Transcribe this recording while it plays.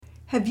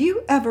Have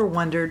you ever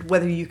wondered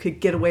whether you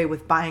could get away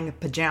with buying a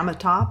pajama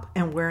top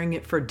and wearing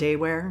it for day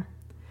wear?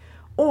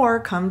 Or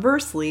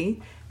conversely,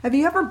 have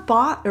you ever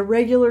bought a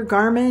regular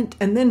garment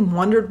and then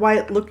wondered why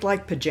it looked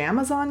like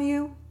pajamas on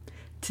you?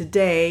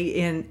 Today,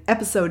 in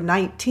episode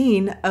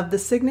 19 of the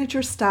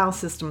Signature Style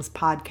Systems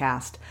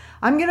podcast,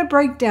 I'm going to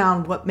break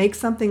down what makes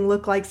something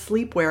look like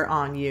sleepwear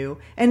on you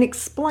and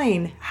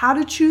explain how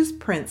to choose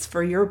prints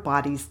for your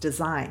body's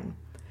design.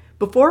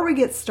 Before we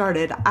get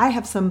started, I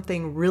have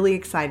something really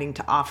exciting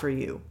to offer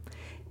you.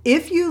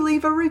 If you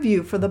leave a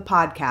review for the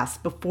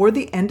podcast before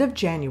the end of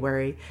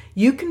January,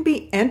 you can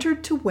be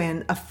entered to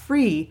win a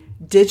free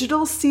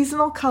digital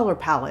seasonal color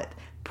palette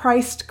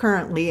priced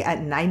currently at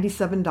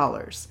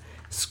 $97.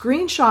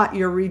 Screenshot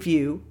your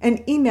review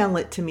and email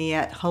it to me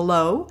at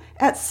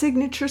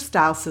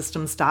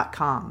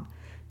hello@signaturestylesystems.com.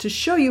 To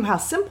show you how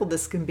simple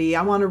this can be,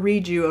 I want to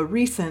read you a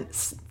recent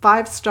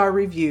 5-star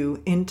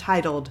review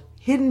entitled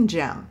Hidden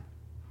Gem.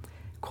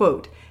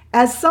 Quote,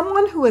 "As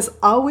someone who has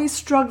always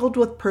struggled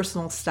with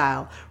personal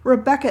style,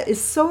 Rebecca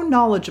is so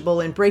knowledgeable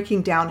in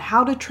breaking down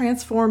how to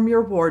transform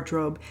your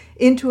wardrobe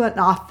into an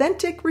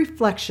authentic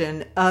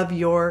reflection of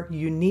your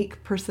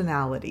unique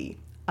personality."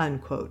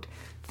 Unquote.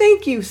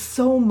 Thank you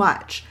so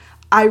much.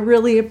 I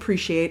really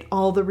appreciate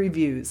all the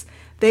reviews.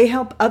 They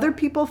help other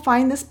people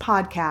find this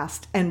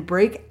podcast and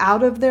break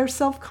out of their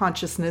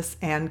self-consciousness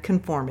and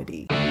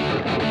conformity.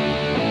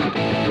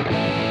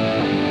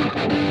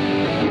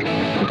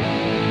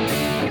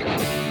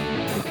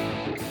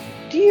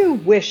 Do you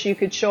wish you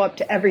could show up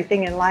to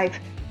everything in life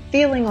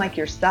feeling like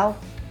yourself?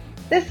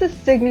 This is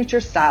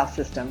Signature Style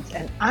Systems,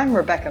 and I'm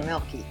Rebecca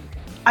Milkey.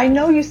 I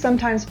know you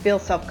sometimes feel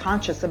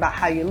self-conscious about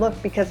how you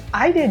look because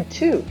I did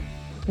too.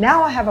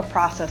 Now I have a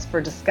process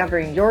for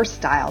discovering your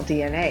style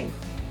DNA.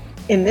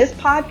 In this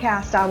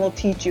podcast, I will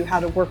teach you how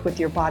to work with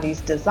your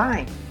body's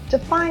design to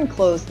find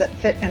clothes that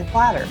fit and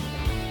flatter,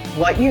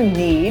 what you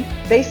need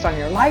based on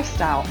your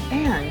lifestyle,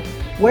 and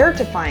where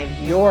to find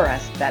your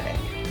aesthetic.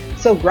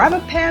 So grab a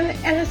pen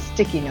and a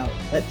sticky note.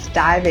 Let's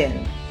dive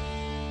in.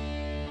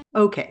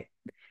 Okay.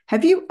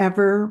 Have you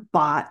ever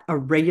bought a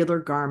regular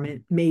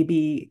garment,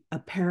 maybe a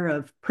pair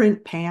of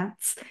print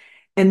pants,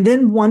 and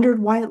then wondered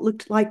why it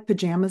looked like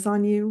pajamas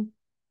on you?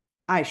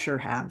 I sure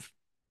have.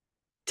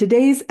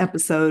 Today's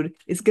episode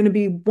is going to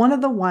be one of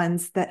the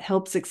ones that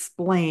helps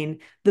explain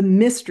the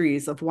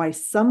mysteries of why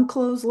some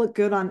clothes look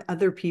good on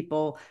other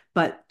people,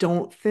 but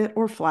don't fit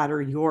or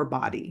flatter your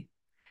body.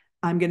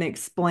 I'm going to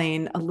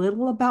explain a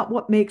little about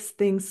what makes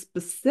things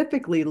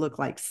specifically look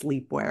like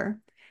sleepwear,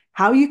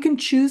 how you can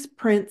choose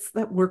prints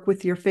that work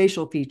with your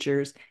facial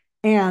features,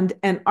 and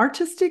an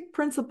artistic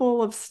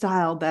principle of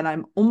style that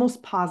I'm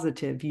almost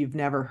positive you've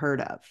never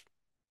heard of.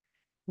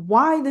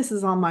 Why this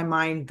is on my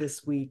mind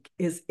this week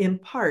is in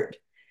part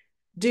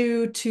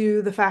due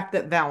to the fact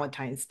that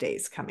Valentine's Day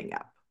is coming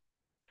up.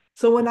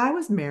 So when I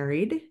was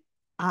married,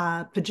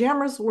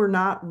 pajamas were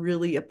not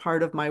really a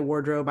part of my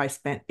wardrobe I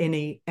spent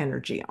any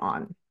energy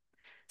on.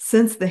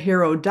 Since the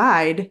hero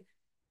died,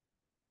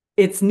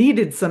 it's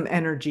needed some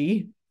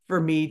energy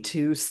for me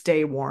to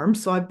stay warm.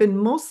 So I've been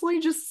mostly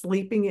just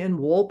sleeping in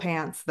wool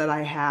pants that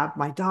I have.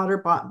 My daughter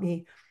bought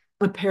me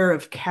a pair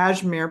of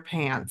cashmere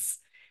pants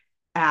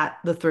at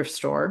the thrift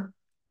store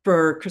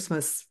for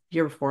Christmas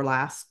year before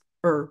last,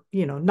 or,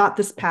 not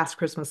this past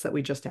Christmas that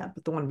we just had,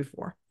 but the one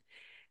before.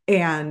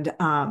 And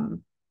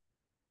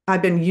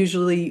I've been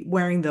usually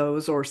wearing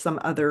those or some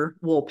other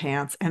wool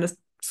pants and a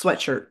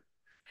sweatshirt.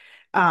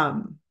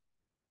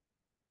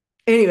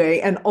 Anyway,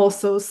 and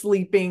also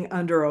sleeping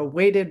under a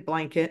weighted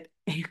blanket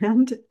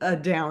and a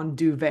down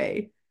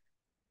duvet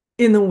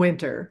in the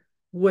winter,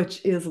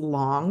 which is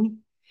long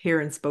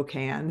here in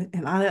Spokane.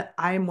 And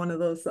I'm one of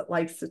those that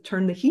likes to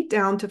turn the heat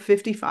down to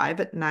 55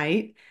 at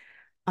night,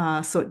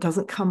 so it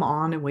doesn't come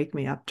on and wake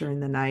me up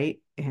during the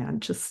night,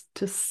 and just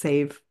to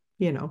save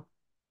the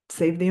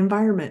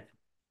environment,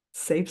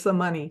 save some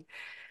money.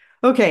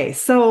 Okay,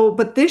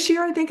 but this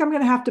year I think I'm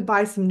going to have to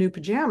buy some new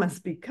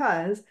pajamas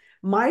because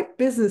my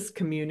business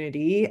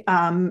community,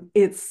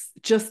 it's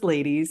just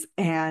ladies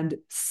and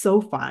so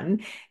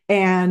fun.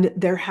 And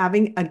they're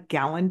having a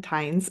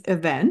Galentine's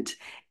event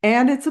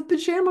and it's a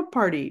pajama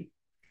party.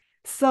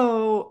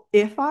 So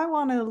if I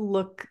want to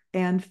look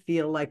and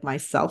feel like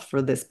myself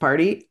for this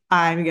party,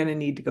 I'm going to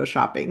need to go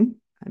shopping.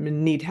 I'm going to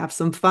need to have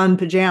some fun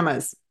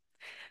pajamas.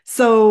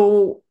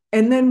 So,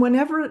 and then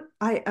whenever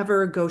I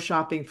ever go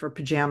shopping for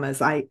pajamas,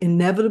 I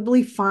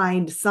inevitably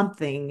find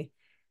something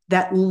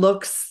that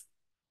looks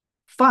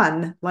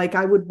fun, like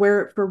I would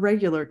wear it for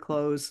regular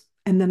clothes.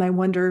 And then I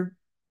wonder,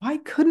 why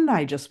couldn't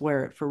I just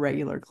wear it for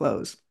regular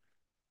clothes?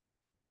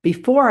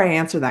 Before I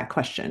answer that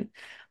question,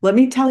 let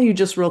me tell you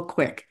just real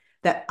quick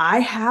that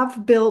I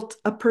have built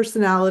a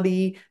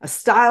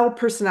style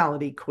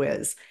personality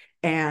quiz,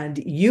 and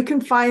you can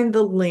find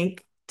the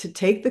link to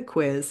take the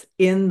quiz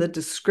in the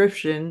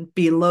description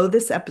below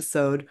this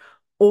episode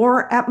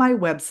or at my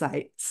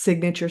website,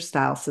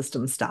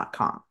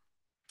 signaturestylesystems.com.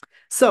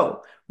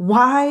 So,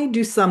 why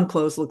do some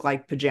clothes look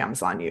like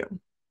pajamas on you?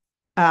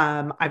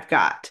 I've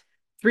got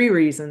 3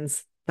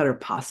 reasons that are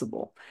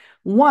possible.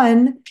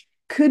 One,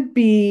 could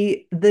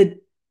be the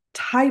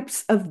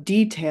types of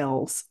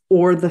details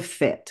or the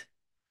fit.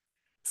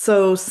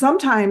 So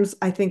sometimes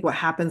I think what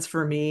happens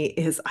for me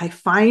is I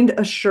find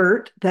a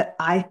shirt that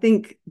I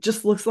think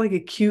just looks like a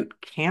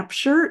cute camp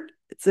shirt.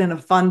 It's in a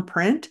fun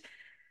print,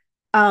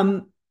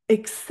 um,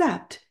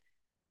 except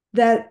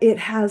that it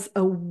has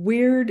a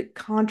weird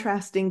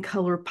contrasting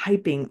color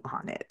piping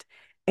on it.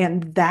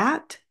 And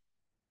that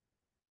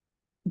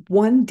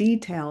one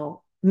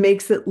detail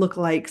makes it look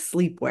like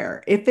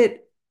sleepwear. If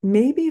it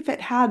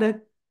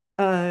had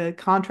a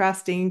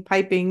contrasting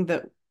piping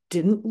that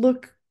didn't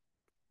look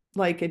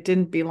like it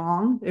didn't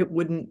belong, it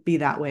wouldn't be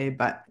that way.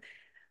 But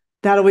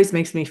that always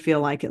makes me feel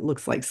like it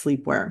looks like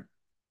sleepwear.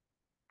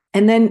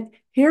 And then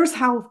here's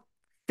how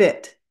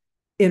fit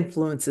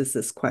influences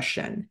this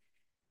question.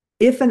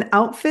 If an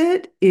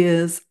outfit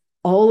is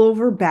all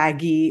over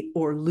baggy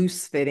or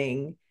loose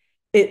fitting,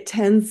 it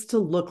tends to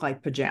look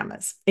like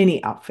pajamas.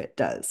 Any outfit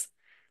does.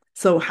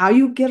 So, how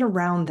you get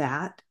around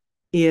that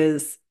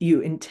is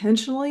you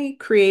intentionally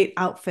create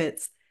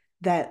outfits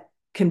that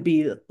can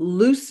be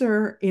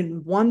looser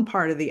in one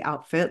part of the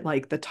outfit,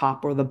 like the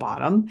top or the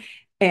bottom,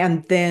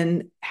 and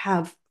then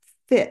have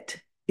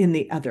fit in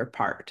the other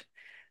part.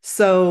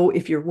 So,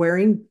 if you're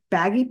wearing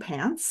baggy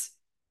pants,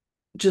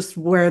 just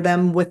wear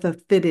them with a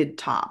fitted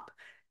top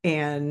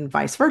and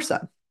vice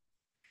versa.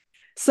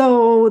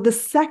 So, the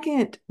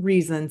second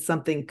reason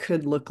something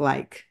could look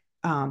like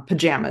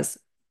pajamas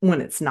when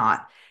it's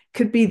not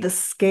could be the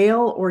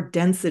scale or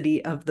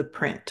density of the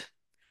print.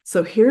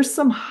 So, here's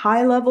some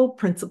high level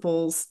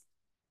principles,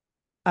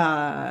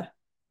 uh,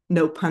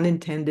 no pun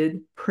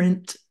intended,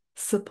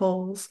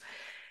 principles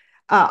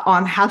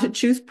on how to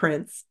choose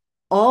prints.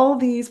 All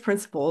these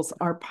principles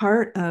are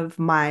part of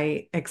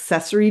my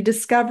accessory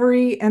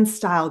discovery and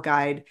style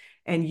guide,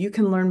 and you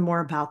can learn more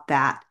about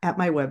that at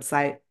my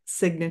website,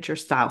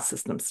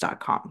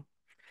 signaturestylesystems.com.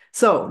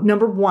 So,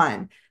 number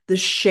one, the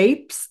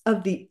shapes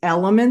of the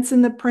elements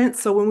in the print.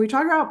 So, when we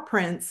talk about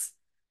prints,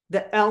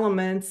 the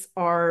elements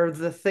are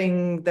the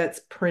thing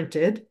that's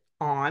printed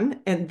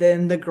on, and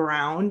then the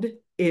ground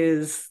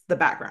is the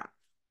background.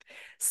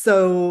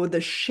 So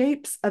the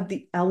shapes of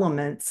the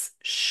elements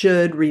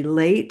should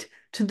relate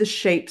to the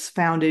shapes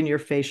found in your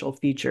facial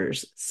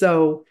features.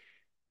 So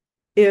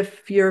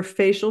if your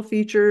facial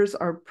features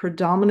are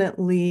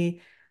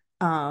predominantly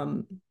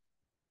um,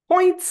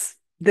 points,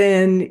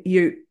 then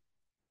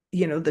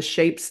the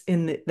shapes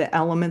in the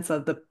elements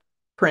of the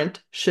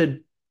print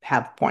should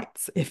have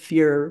points. If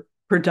you're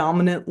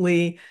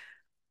predominantly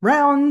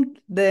round,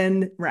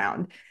 then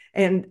round.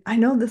 And I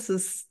know this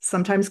is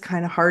sometimes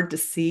kind of hard to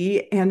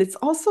see, and it's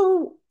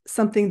also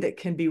something that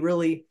can be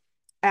really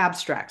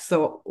abstract.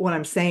 So, what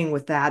I'm saying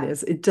with that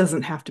is it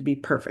doesn't have to be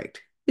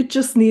perfect, it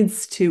just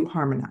needs to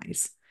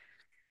harmonize.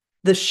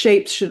 The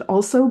shapes should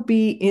also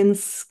be in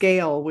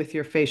scale with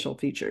your facial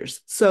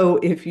features. So,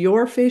 if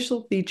your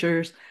facial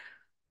features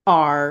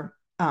are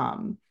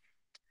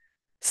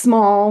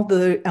small,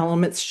 the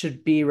elements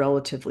should be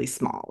relatively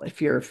small.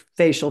 If your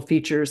facial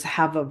features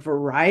have a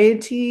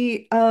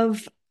variety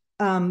of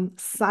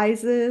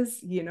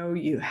sizes,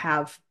 you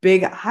have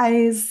big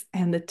eyes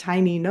and a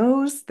tiny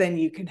nose, then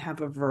you can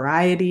have a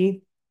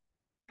variety.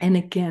 And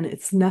again,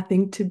 it's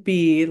nothing to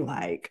be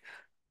like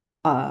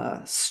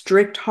a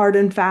strict, hard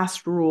and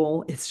fast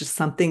rule. It's just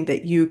something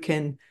that you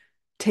can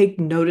take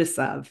notice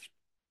of.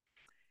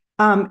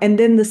 And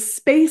then the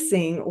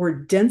spacing or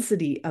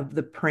density of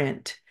the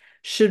print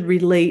should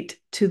relate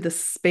to the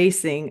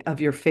spacing of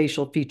your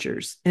facial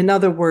features. In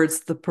other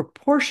words, the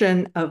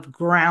proportion of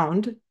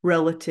ground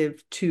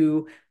relative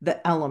to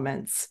the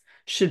elements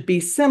should be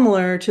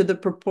similar to the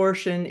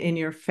proportion in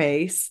your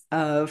face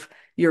of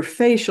your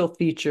facial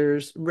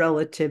features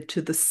relative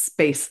to the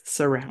space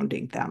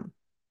surrounding them.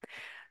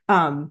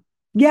 Um,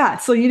 yeah,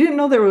 so you didn't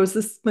know there was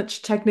this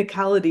much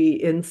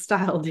technicality in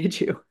style, did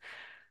you?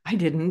 I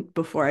didn't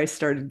before I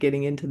started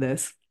getting into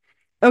this.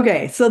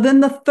 Okay, so then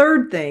the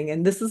third thing,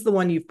 and this is the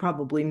one you've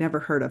probably never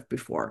heard of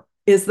before,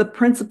 is the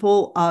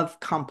principle of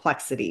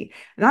complexity.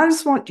 And I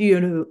just want you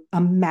to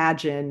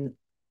imagine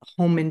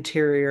home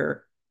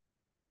interior.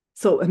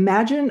 So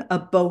imagine a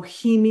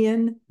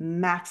bohemian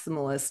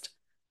maximalist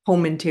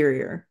home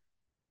interior,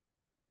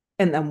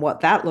 and then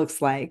what that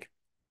looks like.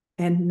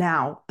 And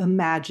now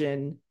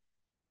imagine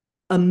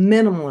a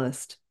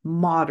minimalist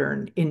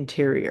modern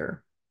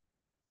interior.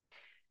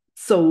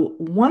 So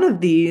one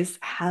of these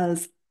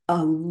has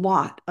a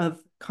lot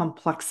of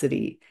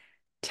complexity,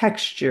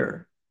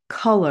 texture,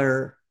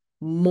 color,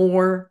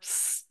 more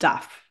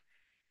stuff.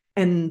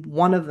 And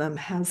one of them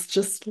has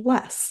just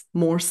less,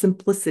 more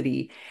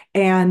simplicity.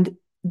 And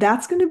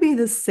that's going to be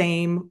the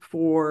same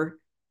for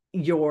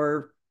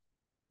your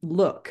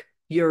look,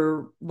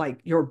 your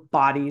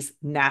body's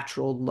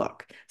natural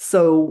look.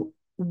 So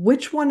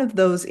which one of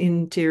those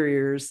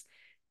interiors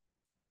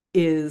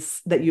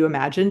is that you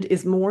imagined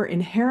is more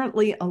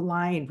inherently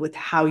aligned with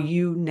how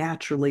you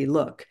naturally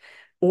look?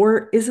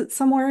 Or is it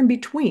somewhere in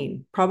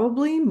between?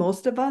 Probably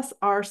most of us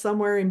are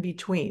somewhere in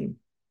between.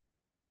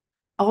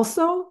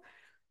 Also,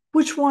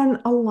 which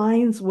one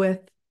aligns with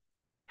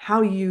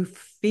how you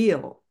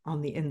feel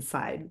on the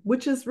inside,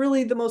 which is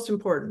really the most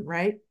important,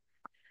 right?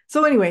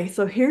 So, anyway,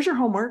 so here's your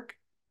homework.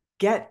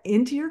 Get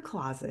into your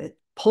closet,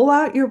 pull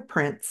out your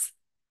prints,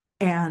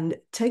 and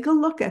take a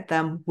look at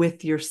them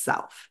with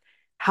yourself.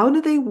 How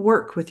do they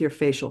work with your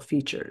facial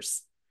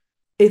features?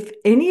 If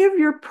any of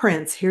your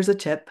prints, here's a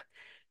tip,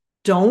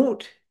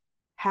 don't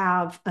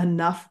have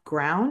enough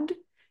ground,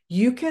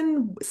 you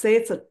can say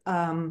it's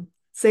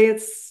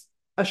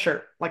a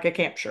shirt, like a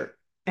camp shirt,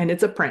 and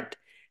it's a print,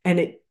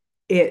 and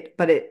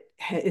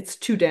it's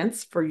too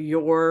dense for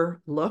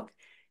your look.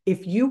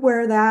 If you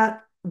wear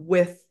that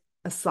with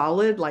a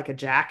solid, like a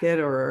jacket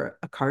or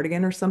a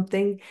cardigan or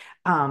something,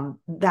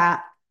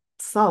 that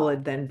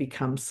solid then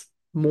becomes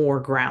more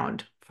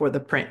ground for the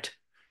print.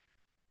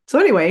 So,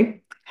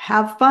 anyway,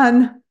 have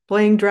fun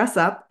playing dress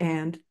up,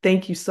 and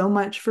thank you so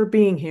much for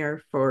being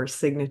here for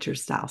Signature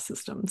Style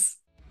Systems.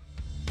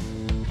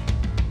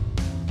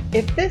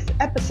 If this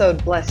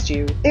episode blessed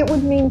you, it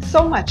would mean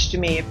so much to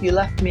me if you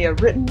left me a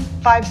written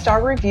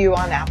 5-star review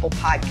on Apple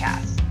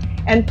Podcasts.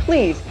 And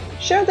please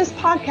share this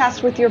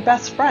podcast with your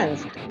best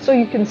friends so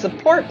you can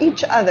support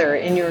each other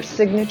in your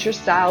signature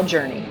style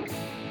journey.